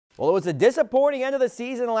Well, it was a disappointing end of the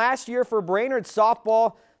season last year for Brainerd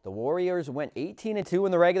softball. The Warriors went 18-2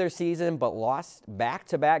 in the regular season, but lost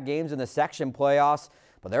back-to-back games in the section playoffs.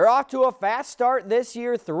 But they're off to a fast start this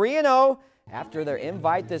year, 3-0, after their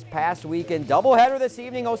invite this past weekend. Doubleheader this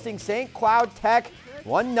evening, hosting St. Cloud Tech.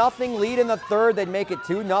 1-0 lead in the third. They'd make it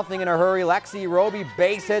 2-0 in a hurry. Lexi Roby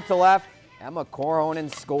base hit to left. Emma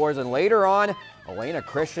Corhonen scores, and later on, Elena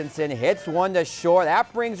Christensen hits one to short.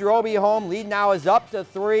 That brings Roby home. Lead now is up to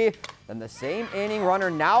 3. Then the same inning, runner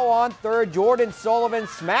now on third. Jordan Sullivan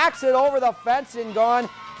smacks it over the fence and gone.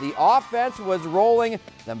 The offense was rolling.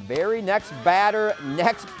 The very next batter,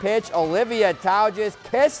 next pitch, Olivia Tao just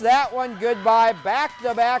kissed that one goodbye.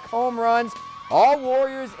 Back-to-back home runs. All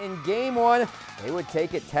Warriors in game 1. They would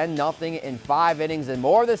take it 10-0 in 5 innings, and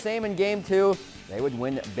more of the same in game 2. They would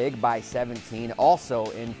win big by 17, also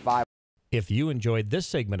in 5. If you enjoyed this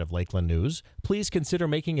segment of Lakeland News, please consider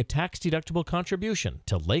making a tax-deductible contribution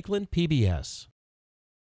to Lakeland PBS.